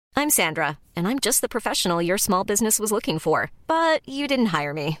I'm Sandra, and I'm just the professional your small business was looking for. But you didn't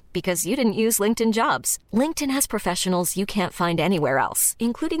hire me because you didn't use LinkedIn Jobs. LinkedIn has professionals you can't find anywhere else,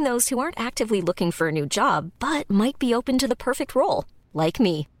 including those who aren't actively looking for a new job, but might be open to the perfect role, like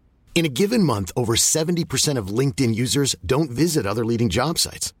me. In a given month, over 70% of LinkedIn users don't visit other leading job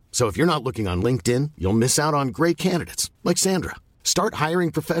sites. So if you're not looking on LinkedIn, you'll miss out on great candidates like Sandra. Start hiring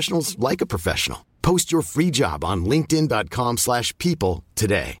professionals like a professional. Post your free job on linkedin.com/people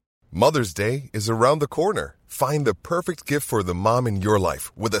today. Mother's Day is around the corner. Find the perfect gift for the mom in your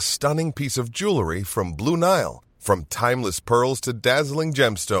life with a stunning piece of jewelry from Blue Nile. From timeless pearls to dazzling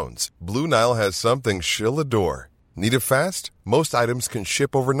gemstones, Blue Nile has something she'll adore. Need it fast? Most items can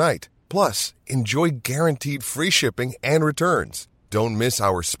ship overnight. Plus, enjoy guaranteed free shipping and returns. Don't miss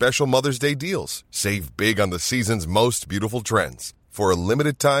our special Mother's Day deals. Save big on the season's most beautiful trends. For a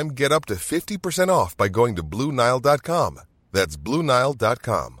limited time, get up to 50% off by going to BlueNile.com. That's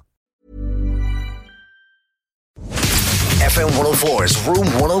BlueNile.com. FM 104's Room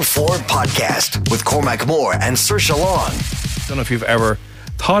 104 podcast with Cormac Moore and Saoirse Long. I don't know if you've ever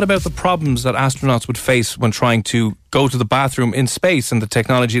thought about the problems that astronauts would face when trying to go to the bathroom in space and the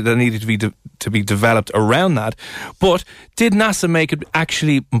technology that needed to be developed around that. But did NASA make it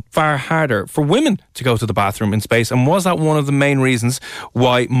actually far harder for women to go to the bathroom in space? And was that one of the main reasons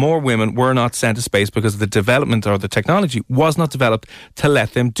why more women were not sent to space, because the development or the technology was not developed to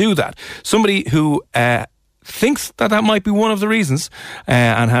let them do that? Somebody who thinks that might be one of the reasons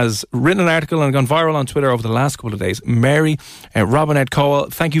and has written an article and gone viral on Twitter over the last couple of days. Mary Robinette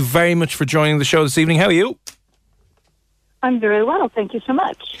Cowell, thank you very much for joining the show this evening. How are you? I'm very well, thank you so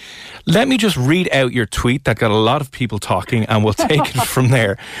much. Let me just read out your tweet that got a lot of people talking, and we'll take it from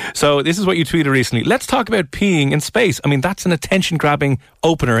there. So this is what you tweeted recently. Let's talk about peeing in space. I mean, that's an attention-grabbing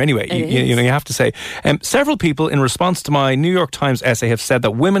opener anyway. You have to say. Several people, in response to my New York Times essay, have said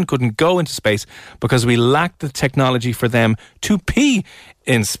that women couldn't go into space because we lacked the technology for them to pee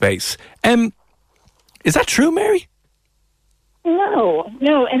in space. Is that true, Mary? No,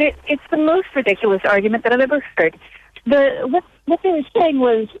 and it's the most ridiculous argument that I've ever heard. What they were saying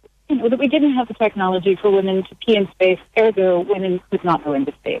was, that we didn't have the technology for women to pee in space, ergo women could not go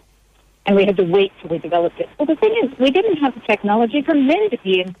into space. And we had to wait till we developed it. Well, the thing is, we didn't have the technology for men to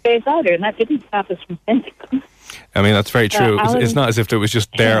pee in space either, and that didn't stop us from sending them. I mean, that's very true. It's not as if it was just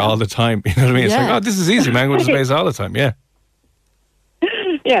there all the time. You know what I mean? It's like, oh, this is easy, man. Go to space all the time. Yeah.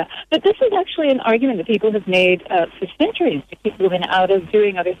 Yeah, but this is actually an argument that people have made for centuries to keep women out of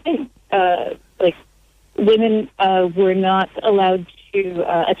doing other things. Like, women were not allowed to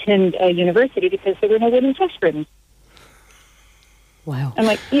attend a university because there were no women's restrooms. Wow. I'm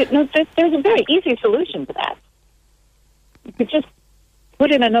like, there's a very easy solution to that. You could just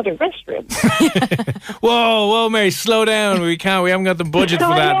put in another restroom. Whoa, Mary, slow down. We haven't got the budget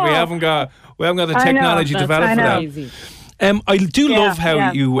for that. We haven't got the technology developed for that. Easy. I do love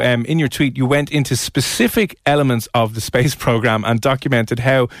how you, in your tweet, you went into specific elements of the space program and documented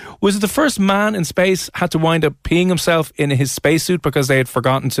how, was it the first man in space had to wind up peeing himself in his spacesuit because they had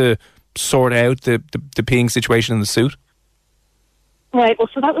forgotten to sort out the peeing situation in the suit? Right, well,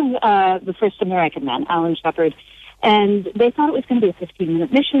 so that was the first American man, Alan Shepard, and they thought it was going to be a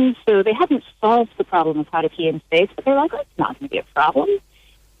 15-minute mission, so they hadn't solved the problem of how to pee in space, but they're like, it's not going to be a problem.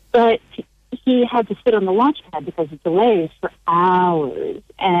 But he had to sit on the launch pad because of delays for hours,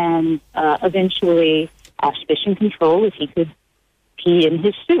 and eventually asked Mission Control if he could pee in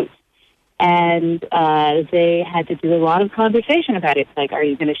his suit. And they had to do a lot of conversation about it. It's like, are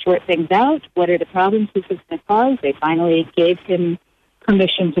you going to short things out? What are the problems this is going to cause? They finally gave him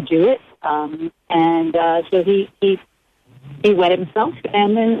permission to do it, and so he wet himself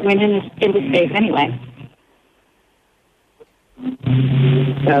and then went into space anyway.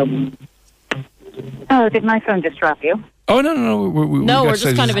 So. Oh, did my phone just drop you? Oh, no. We're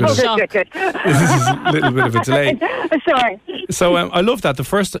just kind of in shock. Good. This is a little bit of a delay. Sorry. So I love that. The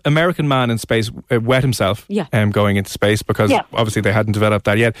first American man in space wet himself going into space because obviously they hadn't developed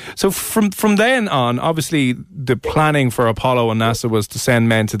that yet. So from then on, obviously the planning for Apollo and NASA was to send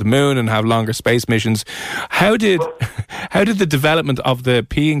men to the moon and have longer space missions. How did the development of the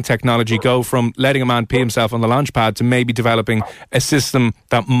peeing technology go from letting a man pee himself on the launch pad to maybe developing a system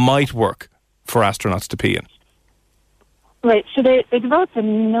that might work for astronauts to pee in? Right, so they developed a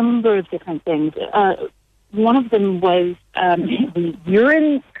number of different things. One of them was the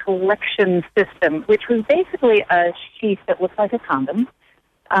urine collection system, which was basically a sheath that looked like a condom.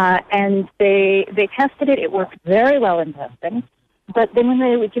 And they tested it. It worked very well in testing. But then when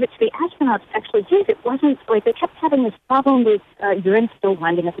they would give it to the astronauts to actually use, it wasn't like they kept having this problem with urine still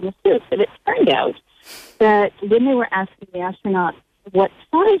winding up in the suits. And it turned out that when they were asking the astronauts what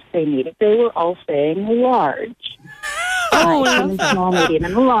size they needed. They were all saying large. Small, medium,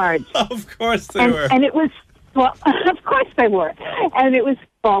 and large. Of course they were. And it was, well, of course they were. And it was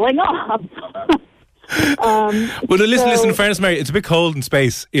falling off. Well, listen, in fairness, Mary, it's a bit cold in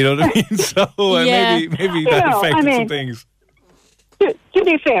space, you know what I mean? So maybe that affected some things. To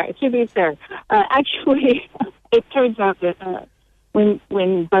be fair, actually, it turns out that when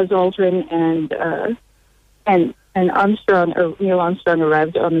Buzz Aldrin and Armstrong, or Neil Armstrong,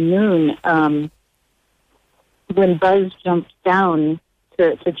 arrived on the moon, when Buzz jumped down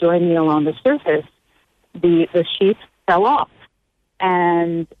to join Neil on the surface, the sheet fell off,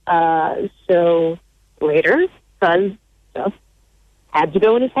 and so later Buzz had to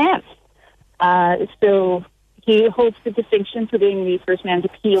go in his pants. So he holds the distinction for being the first man to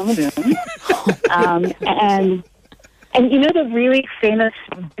pee on the moon. And you know the really famous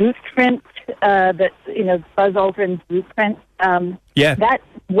boot print, Buzz Aldrin's boot print?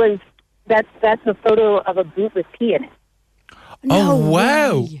 That's a photo of a boot with pee in it. Oh,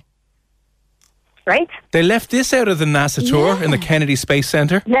 wow. Right? They left this out of the NASA tour in the Kennedy Space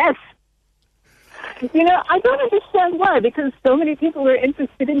Center. Yes. You know, I don't understand why, because so many people are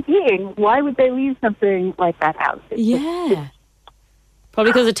interested in peeing. Why would they leave something like that out?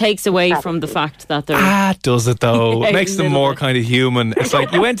 Probably because it takes away from the fact that they're... does it though? It makes them more kind of human. It's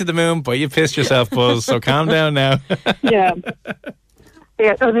like, you went to the moon, but you pissed yourself, Buzz, so calm down now. Yeah,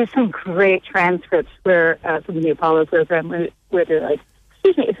 so there's some great transcripts where from the Apollo program where they're like,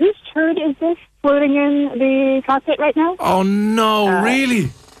 excuse me, whose turd is this floating in the cockpit right now? Oh, no, really?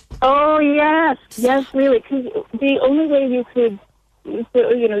 Oh, yes, really. Because the only way you could, the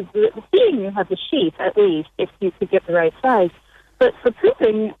peeing, you have the sheath, at least, if you could get the right size. But for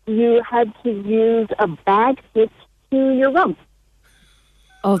pooping, you had to use a bag fixed to your rump.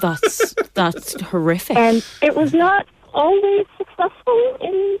 Oh, that's horrific. And it was not always successful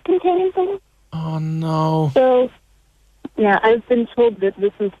in containing things. Oh, no. So, yeah, I've been told that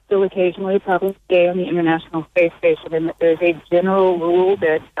this is still occasionally a problem today on the International Space Station, and that there's a general rule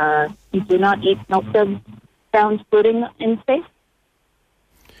that you do not eat milk found floating in space.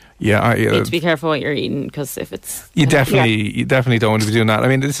 Yeah, you need to be careful what you're eating, because if it's... You definitely don't want to be doing that. I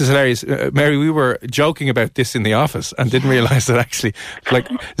mean, this is hilarious. Mary, we were joking about this in the office and didn't realise that actually, like,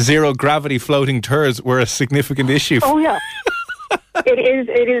 zero gravity floating turds were a significant issue. Oh, yeah.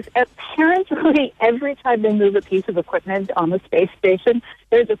 It is apparently every time they move a piece of equipment on the space station,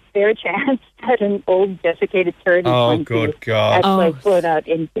 there's a fair chance that an old desiccated turd is going to actually float out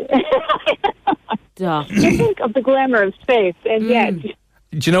into... You think of the glamour of space, and yet...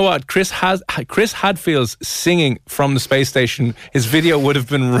 Do you know what? Chris Hadfield's singing from the space station, his video would have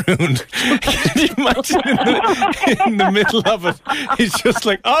been ruined. Can you imagine in the middle of it? He's just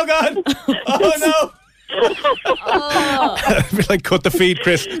like, oh God, oh no. I'd be like, cut the feed,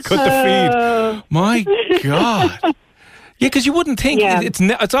 Chris, cut the feed. My God. Yeah, because you wouldn't think,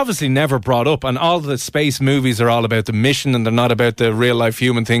 it's obviously never brought up, and all the space movies are all about the mission, and they're not about the real life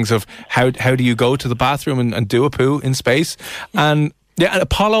human things of how do you go to the bathroom and do a poo in space. And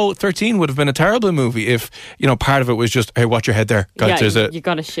Apollo 13 would have been a terrible movie if, part of it was just, hey, watch your head there. Guys, you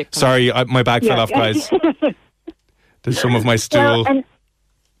got a shit. Sorry, my bag fell off, guys. There's some of my stool. Well, and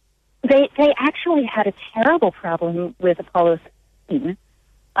they actually had a terrible problem with Apollo 13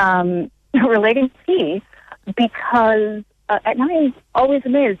 relating to pee, because I'm always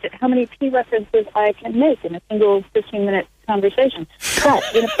amazed at how many pee references I can make in a single 15-minute conversation.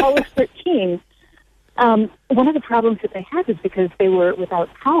 But in Apollo 13... one of the problems that they had was because they were without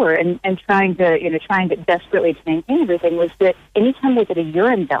power and trying to desperately to maintain everything, was that anytime they did a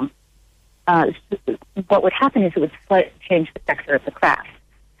urine dump, what would happen is it would slightly change the sector of the craft.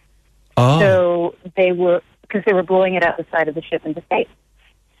 Oh. So because they were blowing it out the side of the ship into space.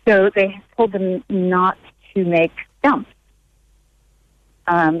 So they told them not to make dumps.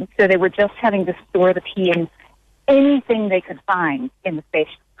 So they were just having to store the pee in anything they could find in the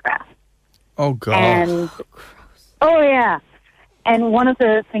spacecraft. Oh, God. And, yeah. And one of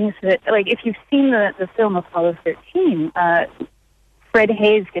the things that, like, if you've seen the film Apollo 13, Fred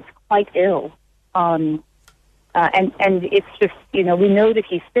Haise gets quite ill. And it's just, we know that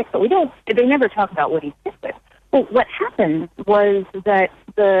he's sick, but they never talk about what he's sick with. Well, what happened was that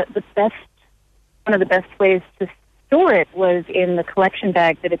one of the best ways to store it was in the collection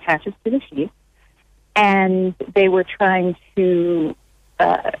bag that attaches to the sheet. And they were trying to,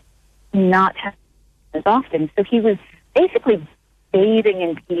 not have as often. So he was basically bathing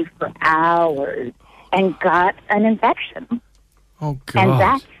in pee for hours and got an infection. Oh, God. And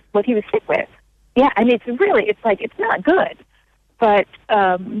that's what he was sick with. Yeah, I mean, it's not good. But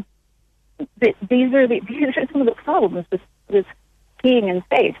these are some of the problems with peeing in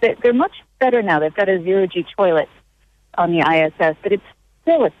space. They're much better now. They've got a zero-G toilet on the ISS, but it's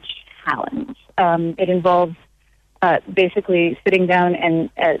still a challenge. It involves basically sitting down and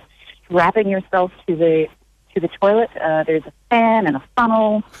strapping yourself to the toilet. There's a fan and a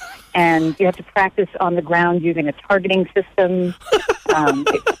funnel, and you have to practice on the ground using a targeting system.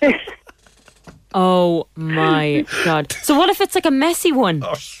 Oh my God! So what if it's like a messy one?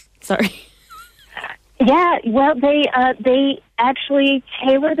 Oh. Sorry. Yeah, well, they actually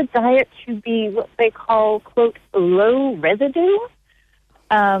tailor the diet to be what they call, quote, low residue,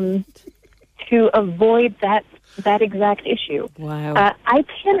 to avoid that exact issue. Wow. I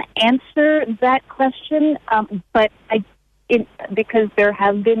can answer that question, but because there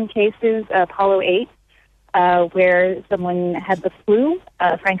have been cases, Apollo 8, where someone had the flu.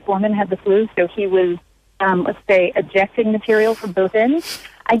 Frank Borman had the flu, so he was, let's say, ejecting material from both ends.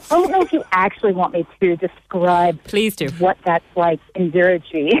 I don't know if you actually want me to describe Please do. what that's like in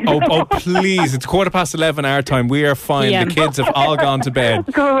zero-G. Oh, please. It's 11:15 our time. We are fine. Yeah. The kids have all gone to bed.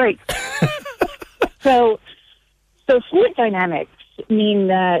 Great. So fluid dynamics mean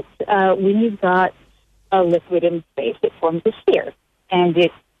that when you've got a liquid in space, it forms a sphere, and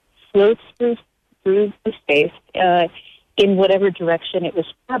it floats through the space in whatever direction it was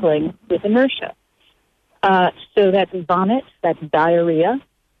traveling with inertia. So that's vomit, that's diarrhea.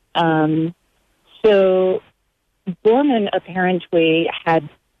 So Borman apparently had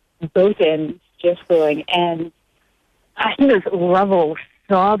both ends just going, and I think it was Lovell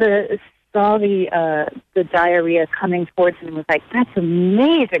saw the diarrhea coming towards him and was like, "That's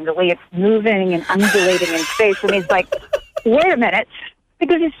amazing the way it's moving and undulating in space." And he's like, "Wait a minute."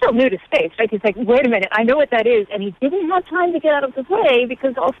 Because he's still new to space, right? He's like, "Wait a minute, I know what that is." And he didn't have time to get out of the way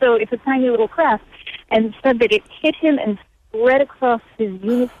because also it's a tiny little craft, and said that it hit him and spread across his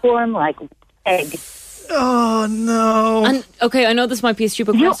uniform like egg. Oh, no. And okay, I know this might be a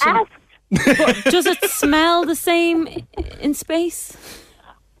stupid You question. asked. But does it smell the same in space?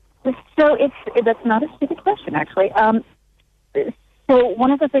 So that's not a stupid question, actually. So one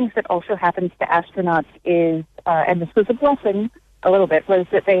of the things that also happens to astronauts is, and this was a blessing a little bit, was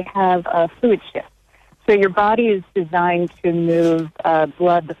that they have a fluid shift. So your body is designed to move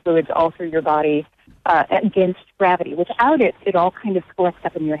blood, the fluids, all through your body against gravity. Without it, it all kind of collects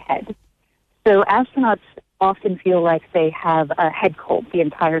up in your head. So astronauts often feel like they have a head cold the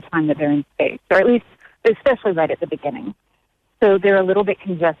entire time that they're in space, or at least, especially right at the beginning. So they're a little bit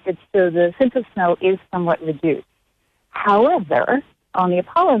congested, so the sense of smell is somewhat reduced. However, on the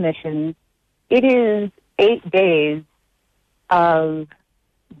Apollo mission, it is 8 days of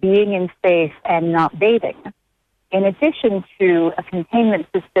being in space and not bathing, in addition to a containment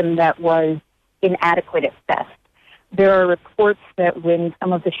system that was inadequate at best. There are reports that when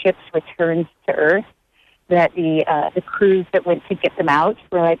some of the ships returned to Earth, that the crews that went to get them out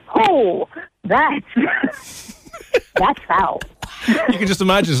were like, "Oh, that's foul." You can just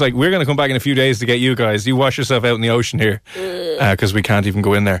imagine, it's like, we're going to come back in a few days to get you guys. You wash yourself out in the ocean here because we can't even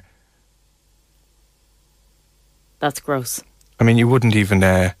go in there. That's gross. I mean, you wouldn't even...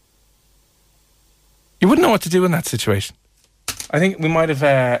 you wouldn't know what to do in that situation. I think we might have...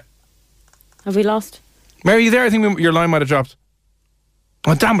 Have we lost? Mary, are you there? I think your line might have dropped.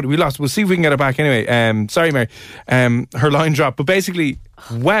 Oh, damn it, we lost. We'll see if we can get her back anyway. Sorry, Mary. Her line dropped. But basically,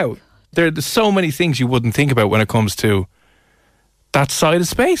 wow, there's so many things you wouldn't think about when it comes to that side of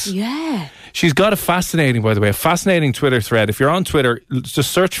space. Yeah. She's got a fascinating Twitter thread. If you're on Twitter,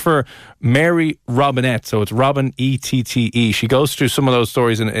 just search for Mary Robinette. So it's Robin E-T-T-E. She goes through some of those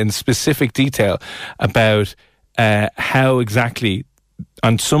stories in specific detail about how exactly,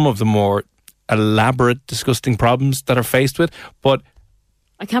 on some of the more elaborate, disgusting problems that are faced with. But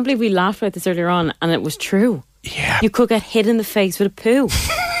I can't believe we laughed about this earlier on and it was true. yeah, You could get hit in the face with a poo.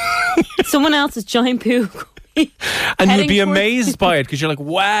 Someone else's giant poo. and you'd heading be towards amazed by it because you're like,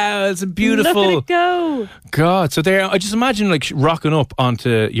 wow, it's beautiful. Look at it go. God, so there, I just imagine like rocking up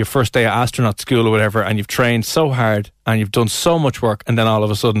onto your first day of astronaut school or whatever, and you've trained so hard and you've done so much work, and then all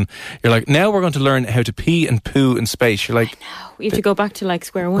of a sudden you're like, now we're going to learn how to pee and poo in space. You're like, We have to go back to like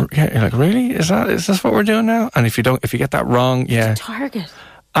square one. yeah, you're like, really? Is this what we're doing now? And if you get that wrong, yeah, Target.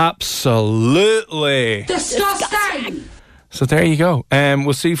 absolutely. Disgusting! So there you go.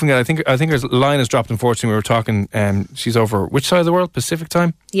 We'll see if we can get. I think her line has dropped. Unfortunately, we were talking. She's over which side of the world? Pacific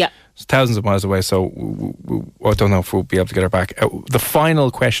time. Yeah. It's thousands of miles away. So I don't know if we'll be able to get her back. The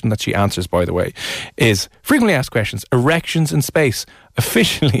final question that she answers, by the way, is frequently asked questions: erections in space.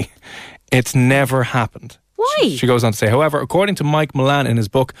 Officially, it's never happened. Why? She goes on to say, however, according to Mike Milan in his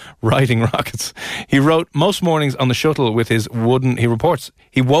book Riding Rockets, he wrote most mornings on the shuttle with his wooden. He reports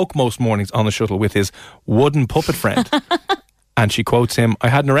he woke most mornings on the shuttle with his wooden puppet friend. And she quotes him, "I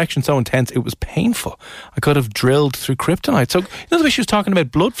had an erection so intense, it was painful. I could have drilled through kryptonite." So, you know the way she was talking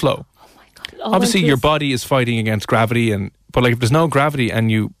about blood flow? Obviously, your body is fighting against gravity, but like if there's no gravity and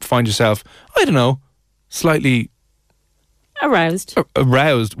you find yourself, I don't know, slightly aroused,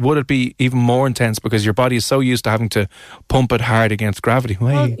 would it be even more intense because your body is so used to having to pump it hard against gravity?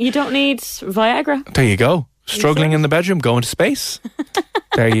 Well, you don't need Viagra. There you go. Struggling in the bedroom, going to space.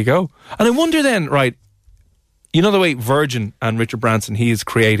 There you go. And I wonder then, right, you know the way Virgin and Richard Branson, he is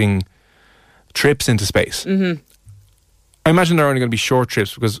creating trips into space. Mm-hmm. I imagine they're only going to be short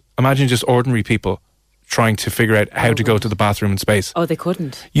trips, because imagine just ordinary people trying to figure out how to go to the bathroom in space. Oh, they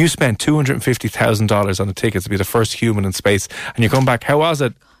couldn't. You spent $250,000 on a ticket to be the first human in space, and you come back, how was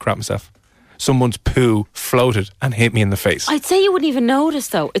it? Crap myself. Someone's poo floated and hit me in the face. I'd say you wouldn't even notice,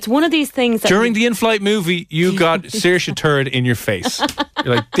 though. It's one of these things that... During the in-flight movie, you got Saoirse turd in your face.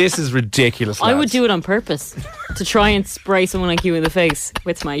 You're like, this is ridiculous, lads. I would do it on purpose, to try and spray someone like you in the face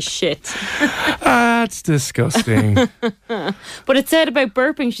with my shit. That's disgusting. But it said about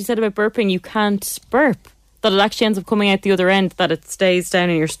burping, she said about burping, you can't burp. That it actually ends up coming out the other end, that it stays down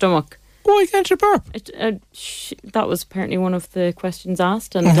in your stomach. Why can't you burp? That was apparently one of the questions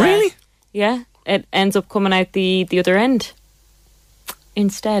asked. And, really? Yeah, it ends up coming out the other end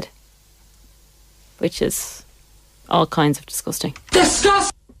instead, which is all kinds of disgusting.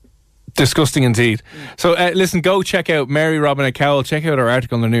 Disgusting indeed. So listen, go check out Mary Robinette Cowell. Check out her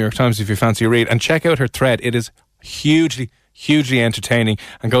article in the New York Times if you fancy a read, and check out her thread. It is hugely entertaining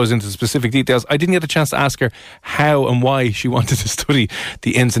and goes into specific details. I didn't get a chance to ask her how and why she wanted to study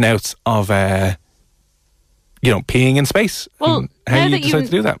the ins and outs of peeing in space. Well, how you decided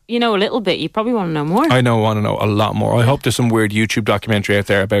to do that. You know a little bit. You probably want to know more. I want to know a lot more. I hope there's some weird YouTube documentary out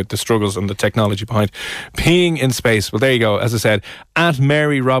there about the struggles and the technology behind peeing in space. Well, there you go. As I said, at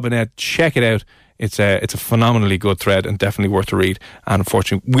Mary Robinette, check it out. It's a phenomenally good thread and definitely worth a read. And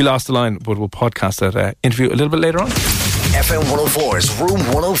unfortunately, we lost the line, but we'll podcast that interview a little bit later on. FM 104's Room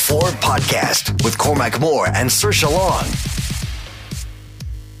 104 podcast with Cormac Moore and Saoirse Long.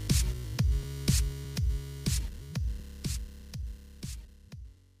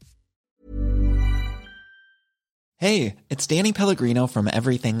 Hey, it's Danny Pellegrino from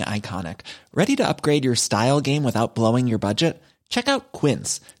Everything Iconic. Ready to upgrade your style game without blowing your budget? Check out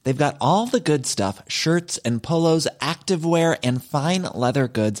Quince. They've got all the good stuff, shirts and polos, activewear, and fine leather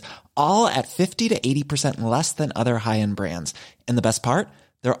goods, all at 50 to 80% less than other high-end brands. And the best part?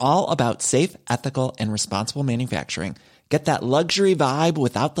 They're all about safe, ethical, and responsible manufacturing. Get that luxury vibe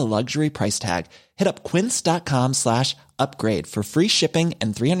without the luxury price tag. Hit up quince.com/upgrade for free shipping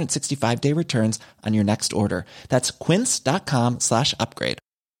and 365-day returns on your next order. That's quince.com/upgrade.